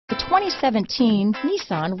2017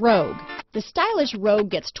 Nissan Rogue. The stylish Rogue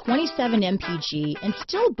gets 27 mpg and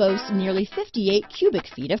still boasts nearly 58 cubic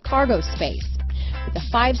feet of cargo space. With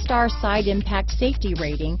a 5-star side impact safety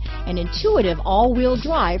rating and intuitive all-wheel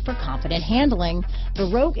drive for confident handling, the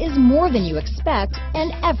Rogue is more than you expect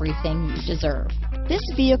and everything you deserve. This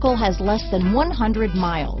vehicle has less than 100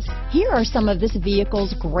 miles. Here are some of this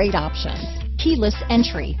vehicle's great options: keyless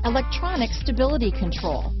entry, electronic stability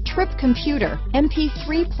control, trip computer,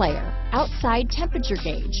 MP3 player, outside temperature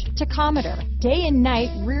gauge, tachometer, day and night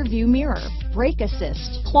rear view mirror, brake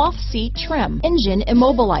assist, cloth seat trim, engine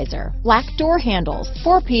immobilizer, black door handles,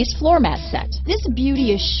 4-piece floor mat set. This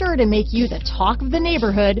beauty is sure to make you the talk of the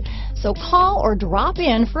neighborhood, so call or drop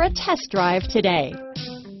in for a test drive today.